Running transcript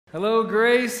Hello,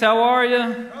 Grace. How are you?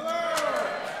 Hello.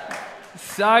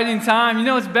 Exciting time. You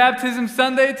know it's Baptism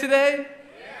Sunday today?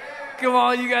 Yeah. Come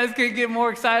on, you guys can't get more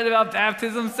excited about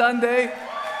Baptism Sunday.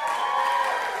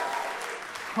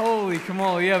 Holy, come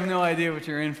on, you have no idea what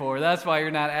you're in for. That's why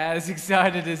you're not as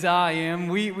excited as I am.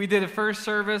 We did a first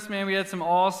service, man. We had some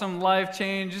awesome life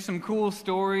change, just some cool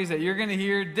stories that you're going to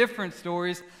hear, different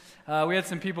stories. We had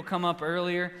some people come up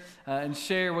earlier and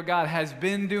share what God has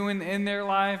been doing in their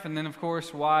life, and then, of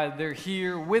course, why they're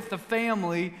here with the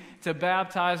family to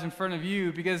baptize in front of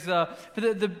you. Because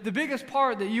the biggest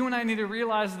part that you and I need to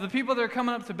realize is the people that are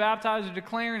coming up to baptize are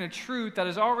declaring a truth that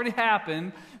has already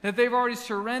happened, that they've already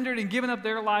surrendered and given up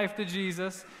their life to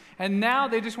Jesus. And now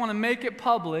they just want to make it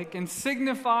public and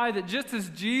signify that just as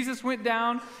Jesus went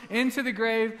down into the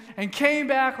grave and came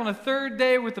back on the third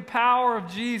day with the power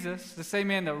of Jesus, to say,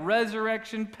 man, the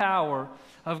resurrection power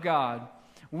of God,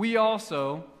 we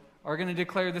also are going to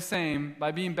declare the same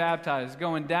by being baptized,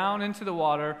 going down into the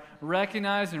water,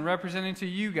 recognizing and representing to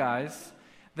you guys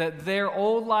that their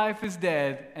old life is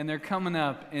dead and they're coming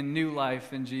up in new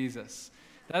life in Jesus.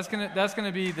 That's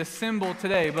gonna be the symbol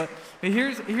today. But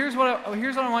here's what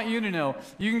I want you to know.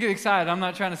 You can get excited. I'm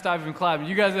not trying to stop you from clapping.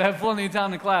 You guys have plenty of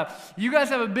time to clap. You guys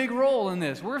have a big role in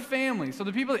this. We're a family. So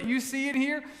the people that you see in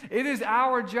here, it is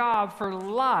our job for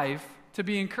life to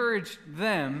be encouraged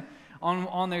them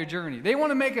on their journey. They want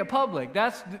to make it public.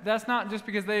 That's not just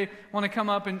because they want to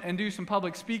come up and do some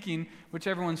public speaking, which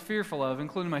everyone's fearful of,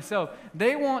 including myself.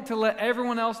 They want to let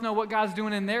everyone else know what God's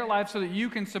doing in their life so that you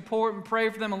can support and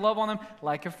pray for them and love on them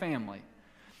like a family.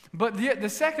 But the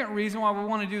second reason why we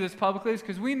want to do this publicly is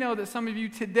because we know that some of you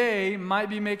today might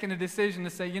be making a decision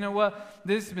to say, you know what,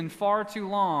 this has been far too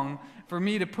long for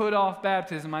me to put off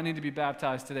baptism. I need to be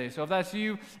baptized today. So if that's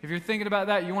you, if you're thinking about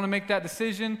that, you want to make that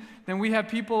decision, then we have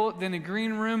people in the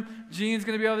green room. Jean's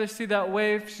going to be able to see that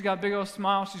wave. She's got a big old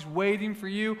smile. She's waiting for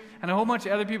you. And a whole bunch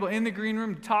of other people in the green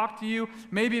room to talk to you,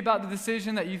 maybe about the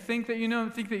decision that you think that you know,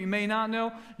 think that you may not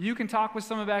know. You can talk with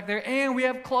someone back there. And we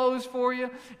have clothes for you.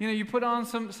 You know, you put on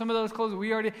some of those clothes that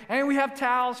we already, and we have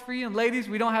towels for you. And ladies,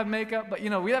 we don't have makeup, but, you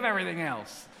know, we have everything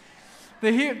else.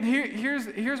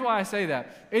 Here's why I say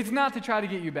that. It's not to try to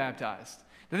get you baptized.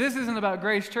 This isn't about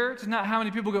Grace Church. It's not how many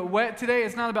people get wet today.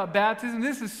 It's not about baptism.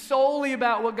 This is solely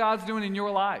about what God's doing in your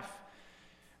life.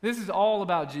 This is all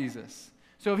about Jesus.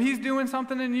 So if He's doing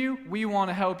something in you, we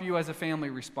want to help you as a family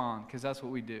respond, because that's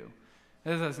what we do.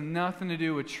 This has nothing to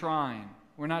do with trying.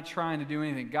 We're not trying to do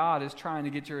anything. God is trying to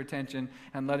get your attention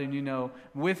and letting you know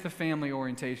with the family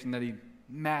orientation that He's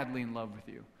madly in love with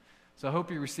you. So I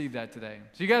hope you receive that today.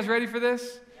 So you guys ready for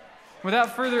this?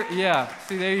 Without further,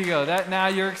 see, there you go. Now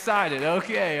you're excited.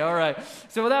 Okay, all right.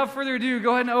 So without further ado,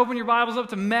 go ahead and open your Bibles up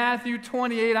to Matthew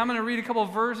 28. I'm going to read a couple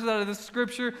of verses out of this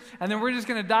scripture, and then we're just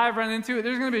going to dive right into it.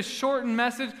 There's going to be a shortened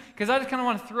message because I just kind of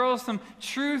want to throw some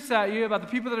truths at you about the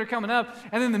people that are coming up.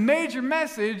 And then the major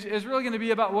message is really going to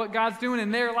be about what God's doing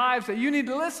in their lives that you need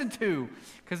to listen to.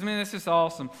 Because, man, it's just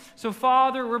awesome. So,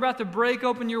 Father, we're about to break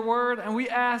open your word, and we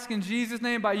ask in Jesus'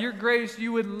 name, by your grace,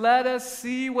 you would let us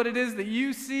see what it is that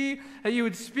you see, that you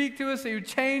would speak to us, that you would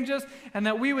change us, and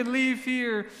that we would leave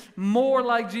here more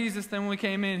like Jesus than when we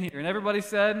came in here. And everybody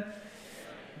said,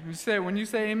 when you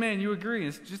say amen, you agree.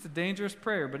 It's just a dangerous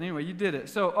prayer, but anyway, you did it.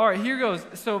 So, all right, here goes.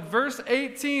 So, verse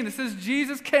 18, it says,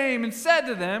 Jesus came and said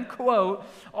to them, quote,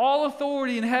 all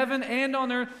authority in heaven and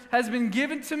on earth has been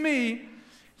given to me.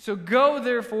 So go,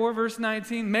 therefore, verse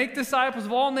 19, make disciples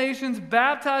of all nations,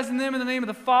 baptizing them in the name of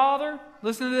the Father,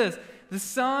 listen to this, the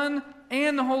Son,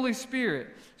 and the Holy Spirit.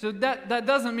 So that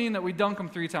doesn't mean that we dunk them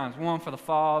 3 times, one for the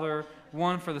Father,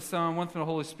 one for the Son, one for the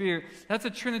Holy Spirit. That's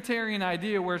a Trinitarian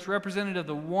idea where it's representative.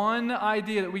 The one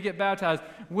idea that we get baptized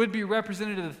would be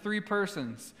representative of 3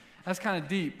 persons. That's kind of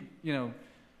deep, you know,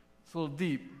 it's a little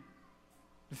deep.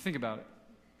 Just think about it.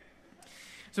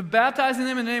 So baptizing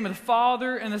them in the name of the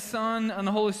Father and the Son and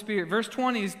the Holy Spirit. Verse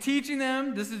 20 is teaching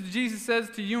them, this is what Jesus says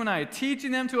to you and I,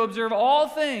 teaching them to observe all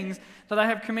things that I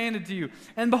have commanded to you.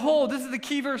 And behold, this is the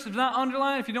key verse. If not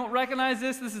underlined, if you don't recognize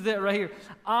this, this is it right here.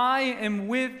 I am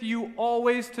with you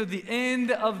always to the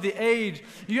end of the age.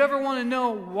 You ever want to know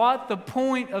what the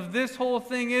point of this whole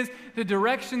thing is? The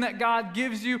direction that God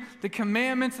gives you, the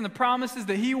commandments and the promises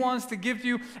that He wants to give to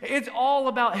you. It's all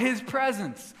about His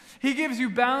presence. He gives you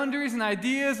boundaries and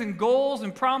ideas and goals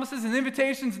and promises and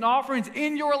invitations and offerings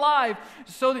in your life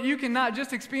so that you can not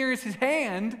just experience His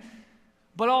hand,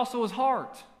 but also His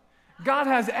heart. God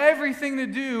has everything to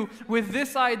do with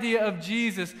this idea of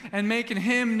Jesus and making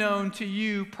Him known to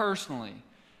you personally.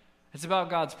 It's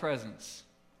about God's presence.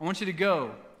 I want you to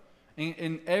go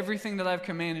in everything that I've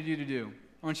commanded you to do.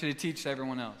 I want you to teach to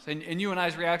everyone else. And you and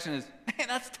I's reaction is, man,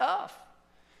 that's tough.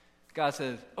 God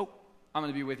says, oh, I'm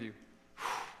going to be with you.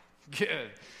 Good.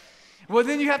 Well,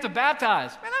 then you have to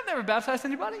baptize. Man, I've never baptized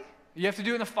anybody. You have to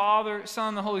do it in the Father, Son,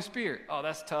 and the Holy Spirit. Oh,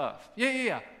 that's tough.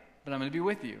 Yeah. But I'm going to be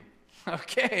with you.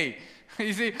 Okay.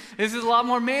 You see, this is a lot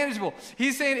more manageable.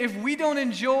 He's saying if we don't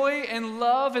enjoy and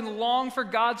love and long for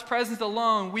God's presence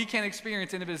alone, we can't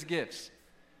experience any of his gifts.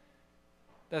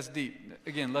 That's deep.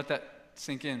 Again, let that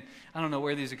sink in. I don't know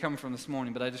where these are coming from this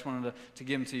morning, but I just wanted to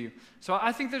give them to you. So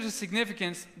I think there's a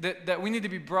significance that we need to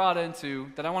be brought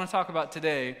into that I want to talk about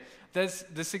today. That's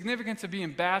the significance of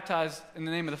being baptized in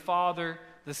the name of the Father,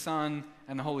 the Son,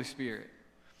 and the Holy Spirit.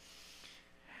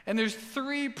 And there's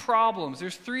three problems,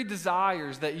 there's three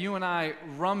desires that you and I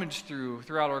rummage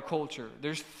throughout our culture.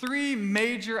 There's three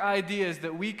major ideas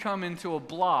that we come into a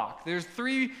block. There's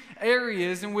three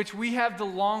areas in which we have the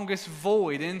longest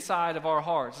void inside of our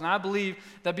hearts. And I believe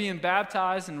that being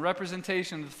baptized in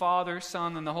representation of the Father,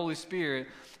 Son, and the Holy Spirit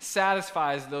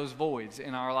satisfies those voids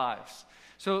in our lives.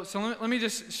 So let me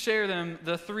just share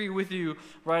the three with you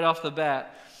right off the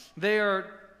bat. They are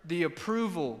the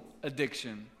approval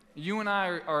addiction. You and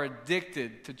I are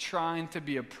addicted to trying to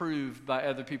be approved by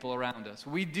other people around us.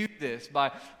 We do this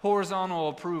by horizontal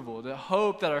approval, the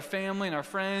hope that our family and our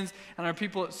friends and our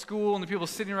people at school and the people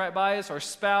sitting right by us, our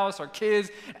spouse, our kids,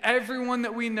 everyone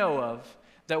that we know of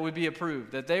that would be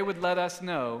approved, that they would let us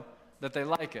know that they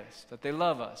like us, that they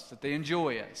love us, that they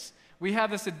enjoy us. We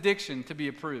have this addiction to be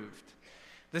approved.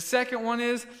 The second one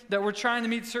is that we're trying to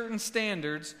meet certain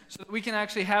standards so that we can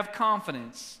actually have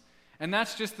confidence. And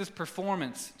that's just this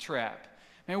performance trap.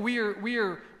 And we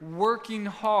are working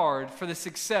hard for the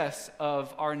success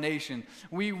of our nation.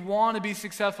 We want to be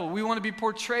successful. We want to be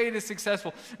portrayed as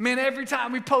successful. Man, every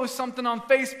time we post something on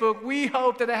Facebook, we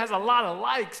hope that it has a lot of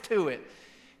likes to it.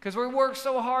 Because we worked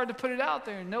so hard to put it out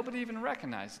there and nobody even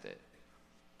recognized it.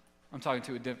 I'm talking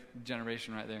to a different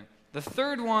generation right there. The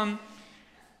third one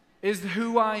is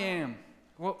who I am.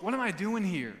 What am I doing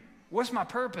here? What's my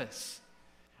purpose?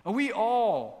 We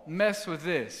all mess with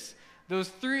this. Those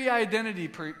three identity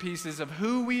pieces of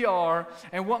who we are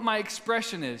and what my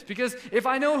expression is. Because if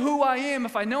I know who I am,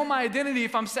 if I know my identity,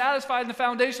 if I'm satisfied in the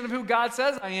foundation of who God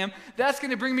says I am, that's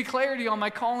going to bring me clarity on my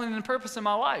calling and purpose in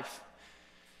my life.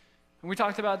 And we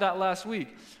talked about that last week.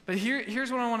 But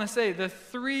here's what I want to say.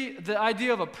 The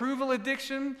idea of approval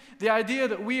addiction, the idea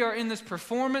that we are in this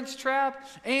performance trap,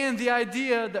 and the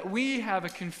idea that we have a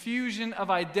confusion of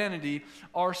identity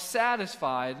are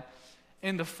satisfied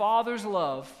in the Father's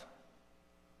love,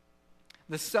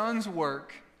 the Son's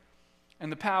work,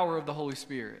 and the power of the Holy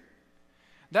Spirit.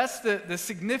 That's the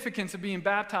significance of being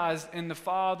baptized in the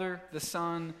Father, the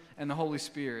Son, and the Holy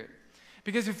Spirit.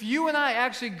 Because if you and I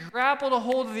actually grappled a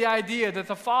hold of the idea that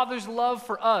the Father's love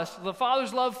for us, the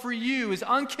Father's love for you is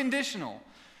unconditional,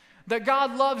 that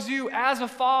God loves you as a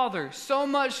father, so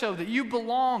much so that you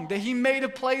belong, that he made a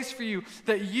place for you,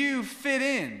 that you fit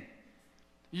in,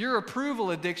 your approval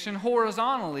addiction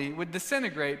horizontally would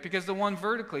disintegrate because the one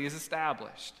vertically is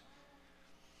established.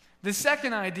 The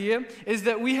second idea is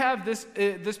that we have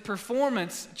this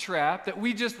performance trap that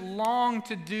we just long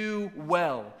to do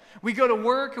well. We go to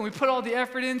work and we put all the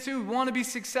effort into, we want to be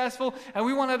successful, and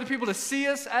we want other people to see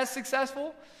us as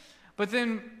successful. But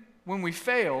then when we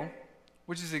fail,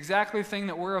 which is exactly the thing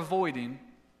that we're avoiding,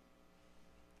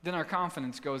 then our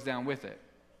confidence goes down with it.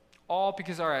 All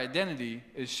because our identity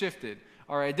is shifted.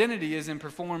 Our identity is in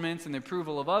performance and the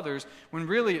approval of others, when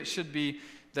really it should be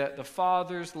that the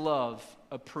Father's love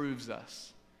approves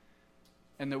us.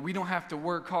 And that we don't have to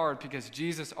work hard because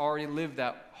Jesus already lived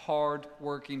that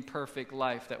hard-working, perfect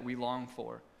life that we long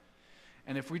for.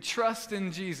 And if we trust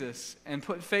in Jesus and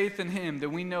put faith in him,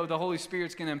 then we know the Holy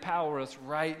Spirit's going to empower us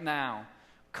right now,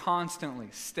 constantly,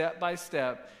 step by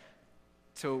step,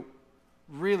 to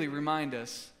really remind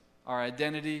us our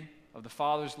identity of the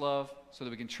Father's love so that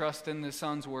we can trust in the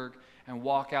Son's work and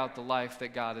walk out the life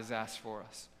that God has asked for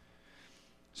us.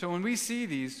 So when we see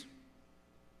these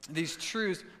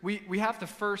truths, we have to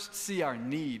first see our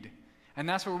need. And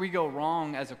that's where we go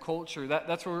wrong as a culture.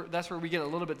 That's where we get a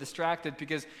little bit distracted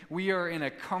because we are in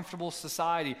a comfortable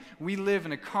society. We live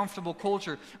in a comfortable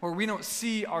culture where we don't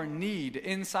see our need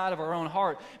inside of our own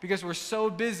heart because we're so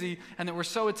busy and that we're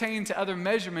so attained to other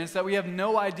measurements that we have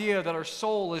no idea that our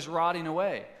soul is rotting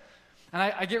away. And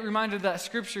I get reminded of that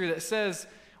scripture that says,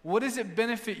 what does it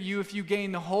benefit you if you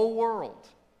gain the whole world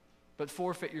but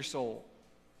forfeit your soul?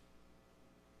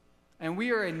 And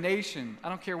we are a nation, I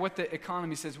don't care what the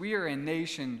economy says, we are a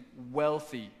nation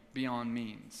wealthy beyond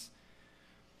means.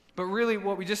 But really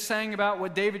what we just sang about,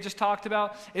 what David just talked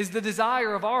about, is the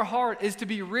desire of our heart is to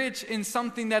be rich in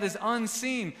something that is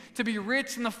unseen, to be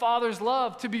rich in the Father's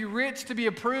love, to be rich, to be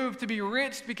approved, to be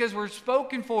rich because we're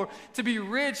spoken for, to be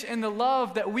rich in the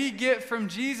love that we get from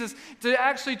Jesus, to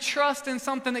actually trust in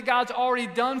something that God's already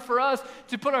done for us,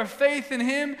 to put our faith in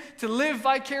Him, to live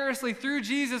vicariously through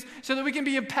Jesus so that we can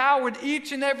be empowered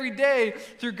each and every day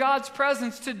through God's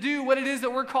presence to do what it is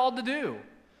that we're called to do.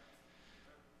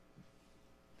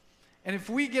 And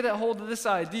if we get a hold of this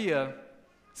idea,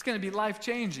 it's going to be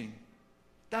life-changing.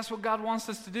 That's what God wants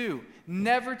us to do.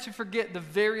 Never to forget the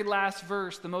very last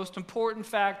verse, the most important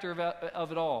factor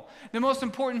of it all. The most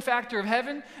important factor of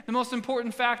heaven, the most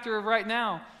important factor of right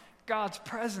now, God's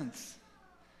presence.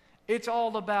 It's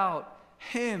all about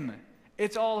Him.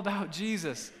 It's all about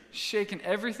Jesus shaking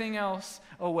everything else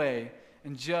away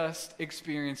and just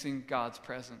experiencing God's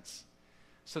presence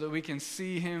so that we can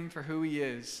see Him for who He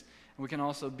is. We can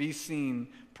also be seen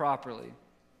properly.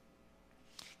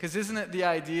 Because isn't it the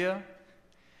idea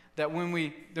that when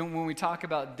we talk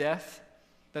about death,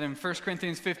 that in 1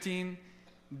 Corinthians 15,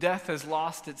 death has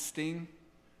lost its sting?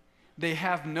 They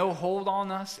have no hold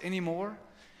on us anymore.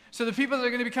 So the people that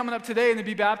are going to be coming up today and to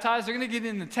be baptized, they're going to get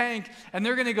in the tank and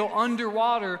they're going to go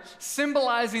underwater,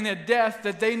 symbolizing a death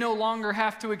that they no longer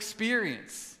have to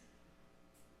experience.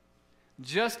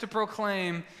 Just to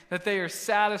proclaim that they are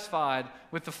satisfied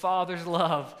with the Father's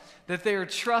love, that they are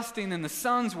trusting in the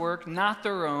Son's work, not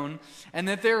their own, and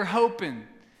that they're hoping,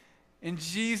 in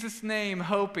Jesus' name,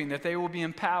 hoping that they will be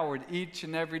empowered each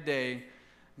and every day,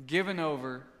 given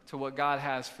over to what God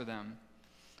has for them.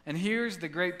 And here's the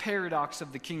great paradox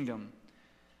of the kingdom.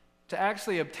 To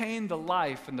actually obtain the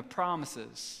life and the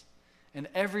promises and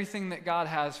everything that God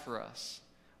has for us,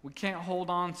 we can't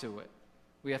hold on to it.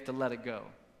 We have to let it go.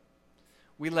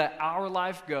 We let our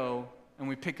life go and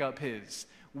we pick up His.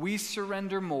 We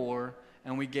surrender more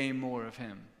and we gain more of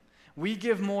Him. We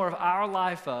give more of our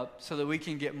life up so that we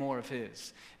can get more of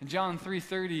His. And John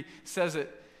 3:30 says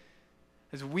it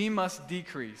as we must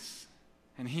decrease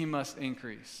and He must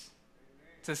increase.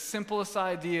 It's the simplest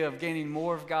idea of gaining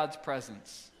more of God's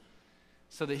presence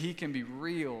so that He can be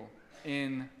real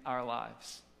in our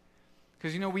lives.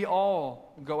 Because, we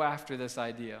all go after this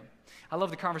idea. I love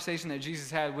the conversation that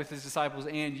Jesus had with His disciples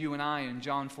and you and I in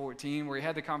John 14, where He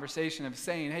had the conversation of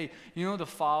saying, hey, the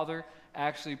Father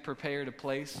actually prepared a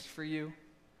place for you?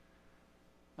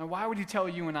 Now, why would He tell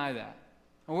you and I that?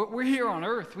 We're here on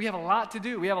earth. We have a lot to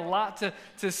do. We have a lot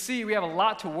to see. We have a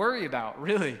lot to worry about,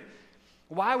 really.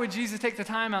 Why would Jesus take the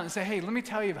time out and say, hey, let me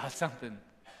tell you about something?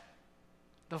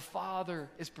 The Father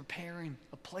is preparing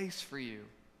a place for you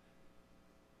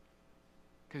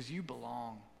because you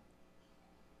belong.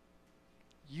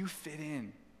 You fit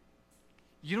in.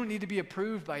 You don't need to be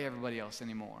approved by everybody else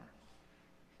anymore.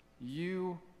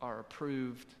 You are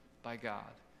approved by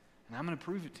God. And I'm going to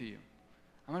prove it to you.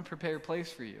 I'm going to prepare a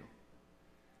place for you.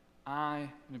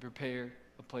 I'm going to prepare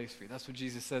a place for you. That's what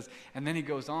Jesus says. And then He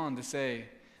goes on to say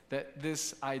that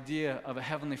this idea of a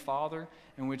heavenly Father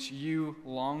in which you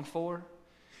long for,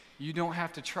 you don't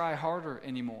have to try harder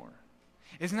anymore.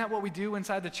 Isn't that what we do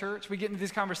inside the church? We get into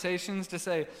these conversations to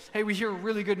say, hey, we hear a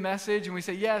really good message, and we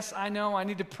say, yes, I know, I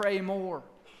need to pray more.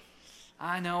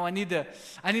 I know, I need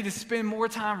to spend more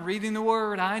time reading the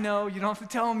Word. I know, you don't have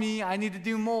to tell me, I need to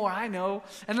do more. I know.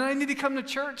 And then I need to come to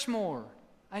church more.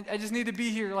 I just need to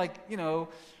be here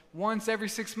once every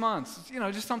 6 months.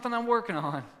 Just something I'm working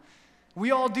on.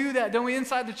 We all do that, don't we,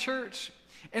 inside the church?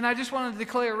 And I just wanted to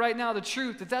declare right now the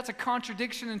truth, that that's a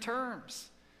contradiction in terms.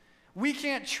 We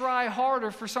can't try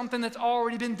harder for something that's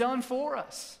already been done for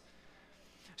us.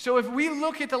 So if we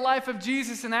look at the life of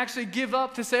Jesus and actually give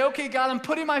up to say, okay, God, I'm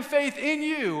putting my faith in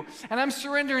you and I'm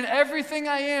surrendering everything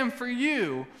I am for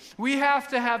you, we have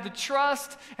to have the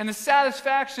trust and the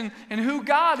satisfaction in who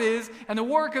God is and the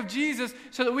work of Jesus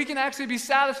so that we can actually be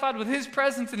satisfied with His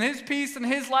presence and His peace and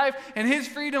His life and His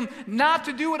freedom, not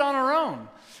to do it on our own.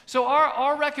 So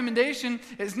our recommendation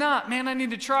is not, man, I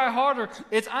need to try harder.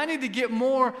 It's I need to get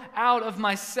more out of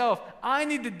myself. I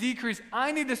need to decrease.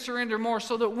 I need to surrender more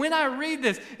so that when I read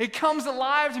this, it comes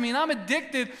alive to me and I'm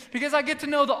addicted because I get to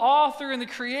know the author and the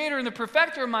creator and the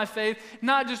perfecter of my faith,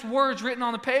 not just words written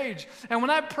on a page. And when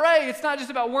I pray, it's not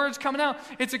just about words coming out.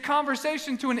 It's a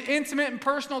conversation to an intimate and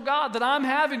personal God that I'm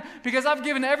having because I've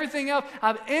given everything up.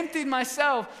 I've emptied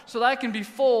myself so that I can be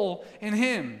full in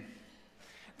Him.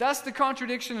 That's the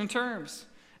contradiction in terms.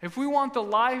 If we want the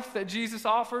life that Jesus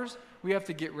offers, we have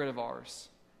to get rid of ours.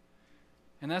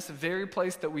 And that's the very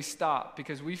place that we stop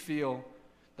because we feel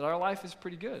that our life is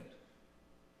pretty good.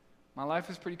 My life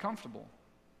is pretty comfortable.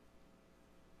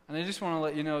 And I just want to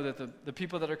let you know that the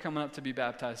people that are coming up to be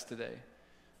baptized today,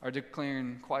 are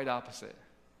declaring quite opposite.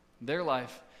 Their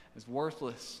life is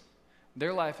worthless.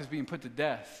 Their life is being put to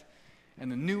death.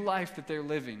 And the new life that they're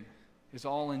living is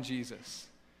all in Jesus.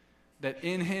 That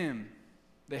in him,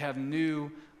 they have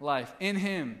new life. In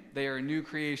him, they are a new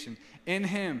creation. In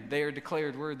him, they are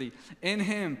declared worthy. In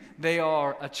him, they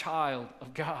are a child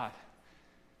of God.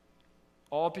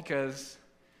 All because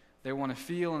they want to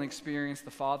feel and experience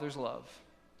the Father's love.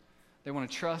 They want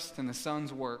to trust in the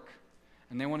Son's work.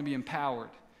 And they want to be empowered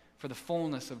for the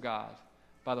fullness of God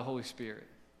by the Holy Spirit.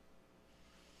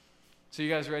 So you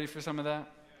guys ready for some of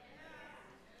that?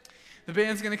 The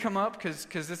band's going to come up because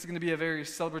this is going to be a very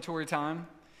celebratory time.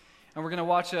 And we're going to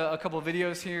watch a couple of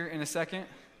videos here in a second.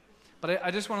 But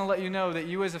I just want to let you know that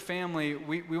you as a family,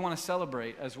 we want to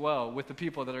celebrate as well with the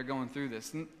people that are going through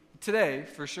this. Today,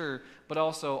 for sure, but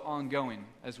also ongoing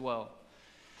as well.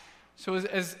 So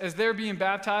as they're being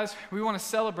baptized, we want to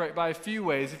celebrate by a few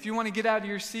ways. If you want to get out of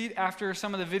your seat after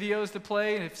some of the videos to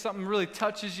play, and if something really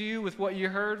touches you with what you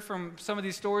heard from some of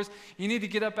these stories, you need to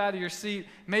get up out of your seat,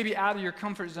 maybe out of your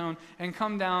comfort zone, and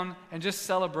come down and just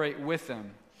celebrate with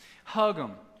them. Hug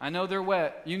them. I know they're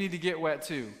wet. You need to get wet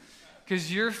too.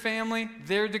 Because your family,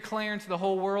 they're declaring to the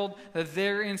whole world that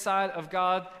they're inside of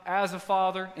God as a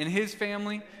father in his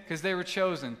family because they were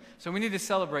chosen. So we need to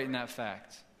celebrate in that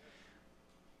fact.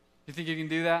 You think you can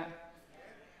do that?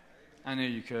 I knew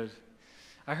you could.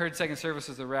 I heard second service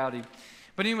was a rowdy.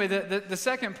 But anyway, the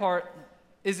second part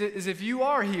is if you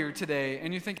are here today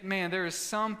and you think, man, there is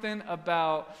something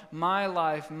about my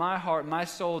life, my heart, my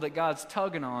soul that God's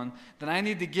tugging on that I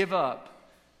need to give up.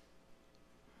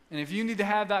 And if you need to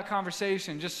have that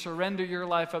conversation, just surrender your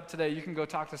life up today. You can go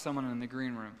talk to someone in the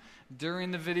green room.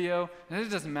 During the video, and it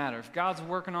doesn't matter. If God's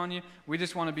working on you, we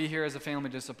just want to be here as a family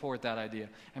to support that idea.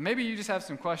 And maybe you just have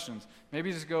some questions.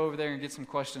 Maybe just go over there and get some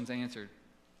questions answered.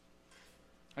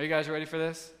 Are you guys ready for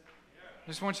this? I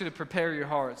just want you to prepare your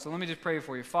heart. So let me just pray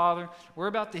for you. Father, we're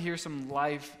about to hear some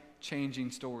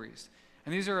life-changing stories.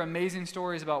 And these are amazing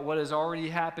stories about what has already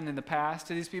happened in the past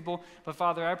to these people. But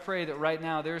Father, I pray that right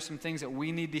now there are some things that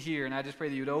we need to hear. And I just pray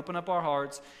that you would open up our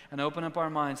hearts and open up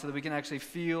our minds so that we can actually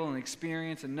feel and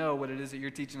experience and know what it is that you're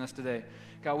teaching us today.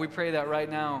 God, we pray that right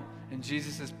now in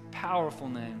Jesus' powerful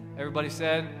name. Everybody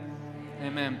said,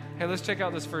 amen. Hey, let's check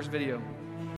out this first video.